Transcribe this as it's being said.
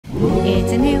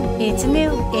It's a new, it's a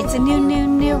new, it's a new, new,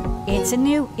 new. It's a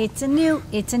new, it's a new,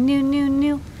 it's a new, new,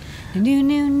 new. New,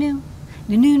 new, new.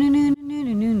 New, new, new, new, new,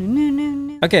 new, new, new, new,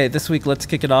 new. Okay, this week let's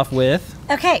kick it off with...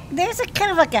 Okay, there's a kind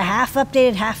of like a half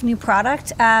updated, half new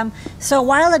product. So a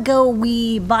while ago,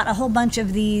 we bought a whole bunch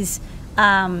of these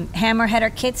hammer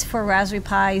header kits for Raspberry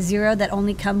Pi Zero that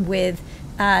only come with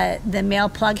the male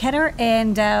plug header,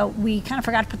 and we kind of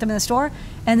forgot to put them in the store,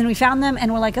 and then we found them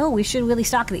and we're like, oh, we should really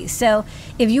stock these. So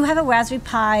if you have a Raspberry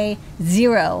Pi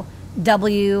Zero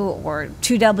W or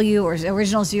 2W or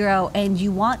original Zero, and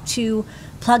you want to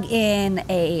plug in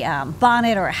a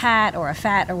bonnet or a hat or a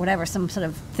FAT or whatever, some sort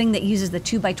of thing that uses the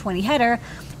 2x20 header,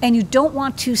 and you don't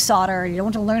want to solder, you don't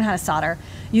want to learn how to solder,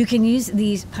 you can use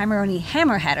these Pimoroni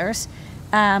hammer headers.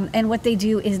 And what they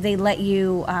do is they let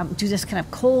you do this kind of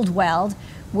cold weld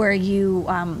where you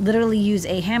literally use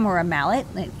a hammer or a mallet,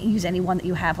 use any one that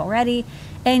you have already,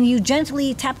 and you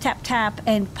gently tap, tap, tap,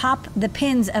 and pop the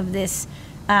pins of this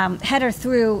header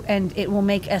through, and it will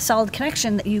make a solid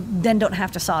connection that you then don't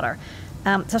have to solder.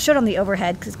 So I'll show it on the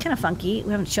overhead because it's kind of funky.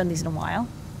 We haven't shown these in a while.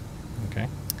 Okay.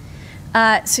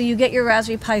 So you get your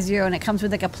Raspberry Pi Zero, and it comes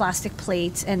with like a plastic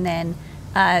plate, and then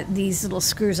these little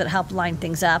screws that help line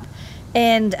things up.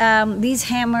 And these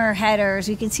hammer headers,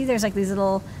 you can see there's like these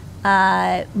little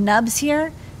nubs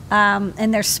here,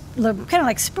 and they're kind of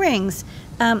like springs.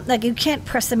 Like you can't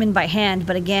press them in by hand,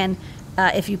 but again,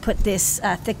 if you put this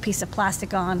thick piece of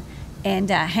plastic on and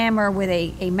hammer with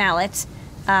a mallet,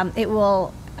 it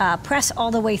will press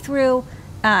all the way through,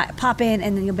 pop in,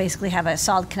 and then you'll basically have a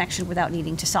solid connection without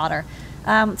needing to solder.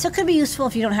 So it could be useful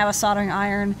if you don't have a soldering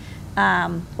iron,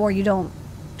 or you don't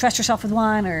trust yourself with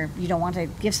one, or you don't want to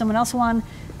give someone else one.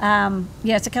 Yeah,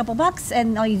 it's a couple bucks,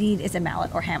 and all you need is a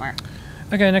mallet or hammer.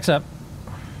 Okay, next up.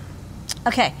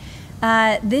 Okay,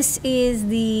 this is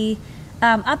the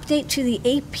update to the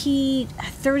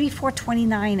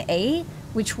AP3429A,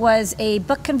 which was a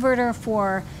buck converter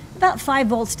for about 5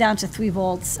 volts down to 3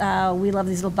 volts. We love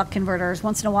these little buck converters.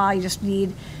 Once in a while, you just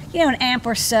need, an amp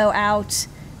or so out,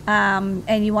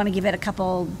 and you want to give it a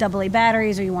couple AA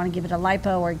batteries, or you want to give it a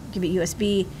LiPo or give it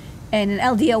USB, and an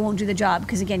LDO won't do the job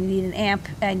because, again, you need an amp,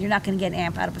 and you're not going to get an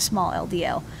amp out of a small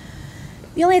LDO.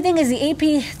 The only thing is the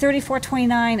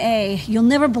AP3429A, you'll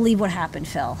never believe what happened,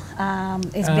 Phil.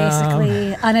 It's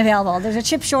basically unavailable. There's a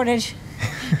chip shortage.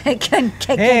 I can't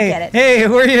get it. Hey,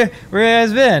 where you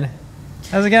guys been?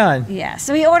 How's it going? Yeah,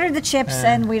 so we ordered the chips,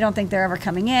 and we don't think they're ever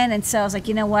coming in. And so I was like,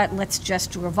 you know what? Let's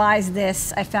just revise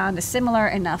this. I found a similar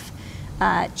enough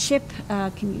chip.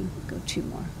 Can you go 2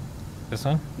 more? This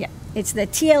one? Yeah, it's the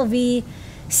TLV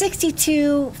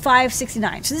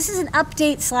 62569. So this is an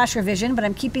update / revision, but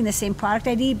I'm keeping the same product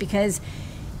ID because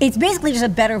it's basically just a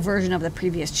better version of the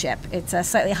previous chip. It's a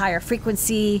slightly higher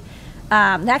frequency. It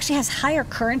actually has higher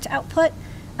current output.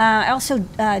 I also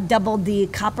doubled the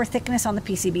copper thickness on the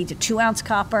PCB to 2-ounce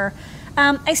copper.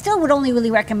 I still would only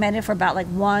really recommend it for about like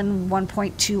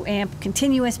 1.2 amp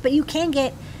continuous, but you can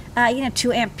get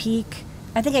 2 amp peak.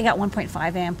 I think I got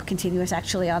 1.5 amp continuous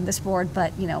actually on this board,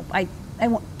 but I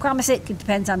won't promise it. It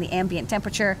depends on the ambient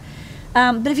temperature.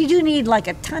 But if you do need like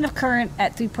a ton of current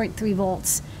at 3.3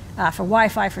 volts for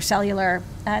Wi-Fi, for cellular,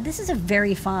 this is a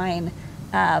very fine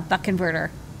buck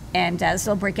converter. And this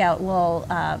little breakout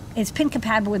it's pin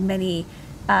compatible with many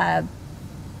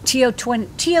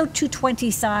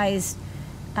TO220 size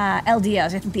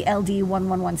LDOs. I think the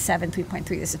LD1117 3.3,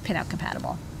 this is pinout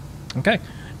compatible. Okay,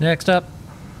 next up.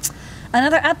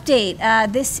 Another update.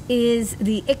 This is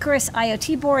the Icarus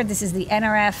IoT board. This is the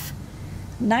NRF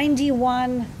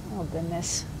 91. Oh,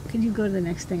 goodness. Can you go to the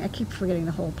next thing? I keep forgetting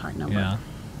the whole part number. Yeah.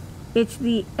 It's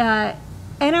the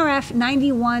NRF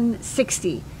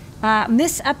 9160.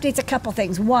 This updates a couple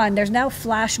things. One, there's now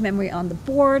flash memory on the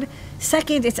board.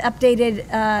 Second, it's updated,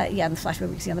 the flash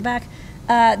memory you can see on the back.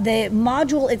 The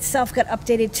module itself got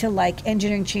updated to like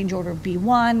engineering change order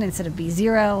B1 instead of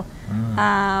B0.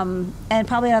 And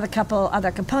probably another couple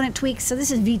other component tweaks. So this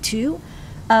is V2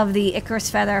 of the Icarus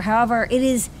Feather. However, it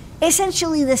is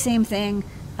essentially the same thing,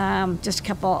 just a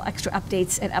couple extra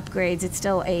updates and upgrades. It's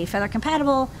still a Feather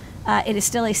compatible. It is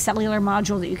still a cellular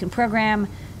module that you can program.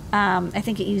 I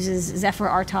think it uses Zephyr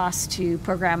RTOS to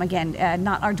program, again,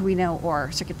 not Arduino or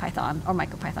CircuitPython or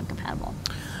MicroPython compatible.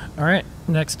 All right,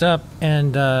 next up,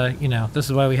 and this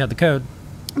is why we had the code.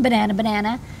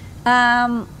 Banana.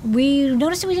 We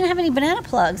noticed that we didn't have any banana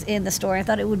plugs in the store. I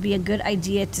thought it would be a good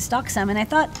idea to stock some, and I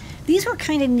thought these were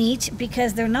kind of neat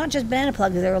because they're not just banana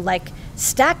plugs, they're like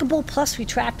stackable plus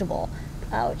retractable,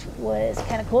 which was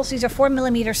kind of cool. So these are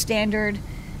 4mm standard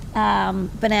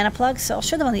banana plugs. So I'll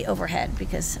show them on the overhead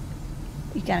because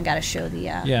you kind of got to show the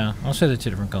yeah, I'll show the 2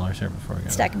 different colors here before we go.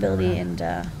 Stackability and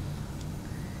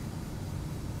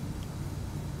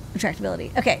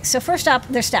retractability. Okay, so first up,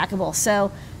 they're stackable.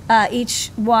 So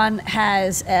each one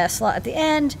has a slot at the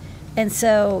end, and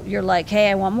so you're like, hey,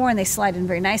 I want more, and they slide in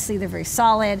very nicely. They're very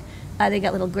solid. They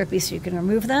got little grippy, so you can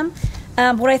remove them.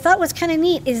 What I thought was kind of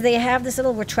neat is they have this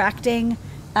little retracting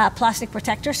plastic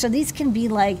protector, so these can be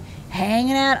like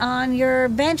hanging out on your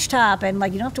bench top, and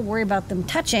like you don't have to worry about them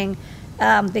touching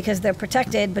because they're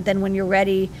protected. But then when you're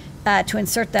ready to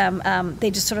insert them,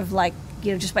 they just sort of like,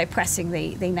 you know, just by pressing,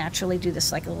 they naturally do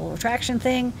this like a little retraction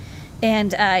thing,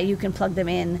 and you can plug them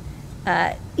in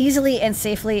easily and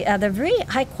safely. They're very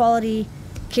high quality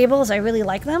cables. I really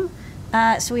like them.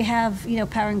 So we have, you know,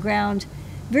 power and ground,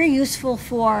 very useful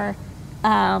for,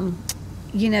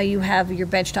 you know, you have your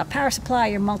benchtop power supply,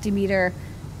 your multimeter,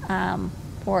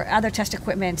 or other test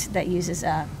equipment that uses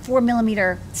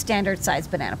 4mm standard size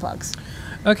banana plugs.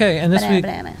 Okay, and this week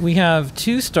banana. we have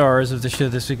 2 stars of the show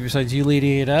this week besides you,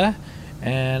 Lady Ada,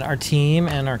 and our team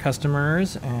and our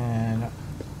customers and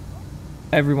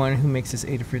everyone who makes this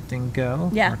Adafruit thing go.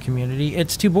 Yeah. Our community.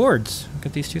 It's 2 boards. We've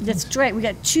got these 2 things. That's right. We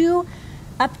got 2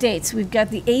 updates. We've got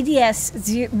the ADS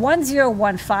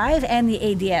 1015 and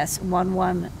the ADS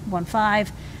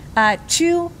 1115.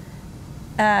 2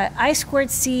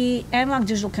 I2C analog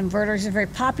digital converters are very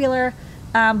popular,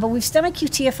 but we've STEMMA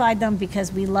QT-ified them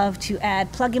because we love to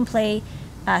add plug-and-play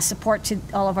support to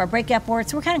all of our breakout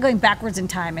boards. So we're kind of going backwards in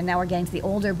time, and now we're getting to the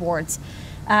older boards.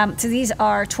 So these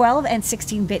are 12 and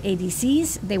 16-bit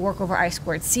ADCs. They work over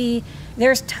I2C.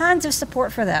 There's tons of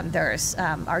support for them. There's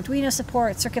Arduino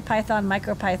support, CircuitPython,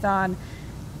 MicroPython,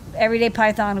 Everyday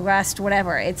Python, Rust,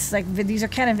 whatever. It's like these are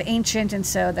kind of ancient, and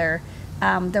so they're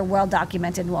well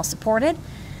documented and well supported.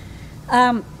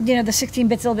 You know, the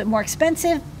 16-bit's a little bit more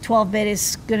expensive. 12-bit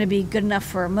is going to be good enough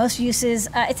for most uses.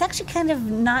 It's actually kind of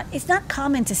not, it's not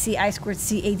common to see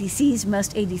I2C ADCs.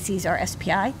 Most ADCs are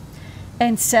SPI.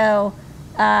 And so,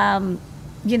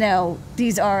 you know,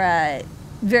 these are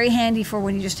very handy for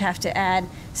when you just have to add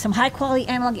some high-quality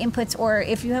analog inputs, or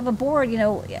if you have a board, you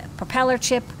know, a propeller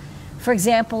chip, for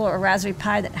example, or a Raspberry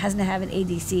Pi that hasn't have an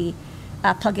ADC,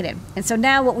 plug it in. And so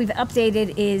now what we've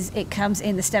updated is it comes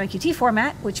in the STEMMA QT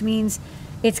format, which means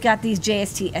it's got these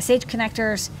JST SH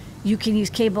connectors. You can use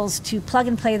cables to plug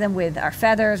and play them with our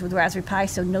Feathers, with Raspberry Pi,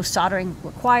 so no soldering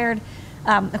required.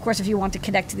 Of course, if you want to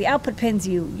connect to the output pins,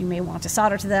 you may want to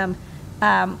solder to them.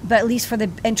 But at least for the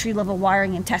entry-level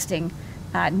wiring and testing,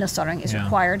 no soldering is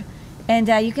required. And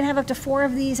you can have up to 4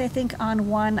 of these, I think, on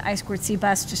one I2C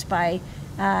bus just by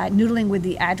noodling with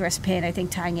the address pin. I think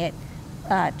tying it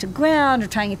to ground or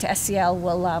tying it to SCL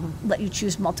will let you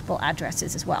choose multiple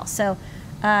addresses as well. So,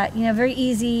 you know, very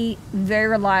easy, very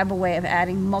reliable way of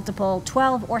adding multiple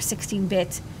 12 or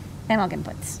 16-bit analog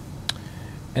inputs.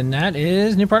 And that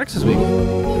is new products this week.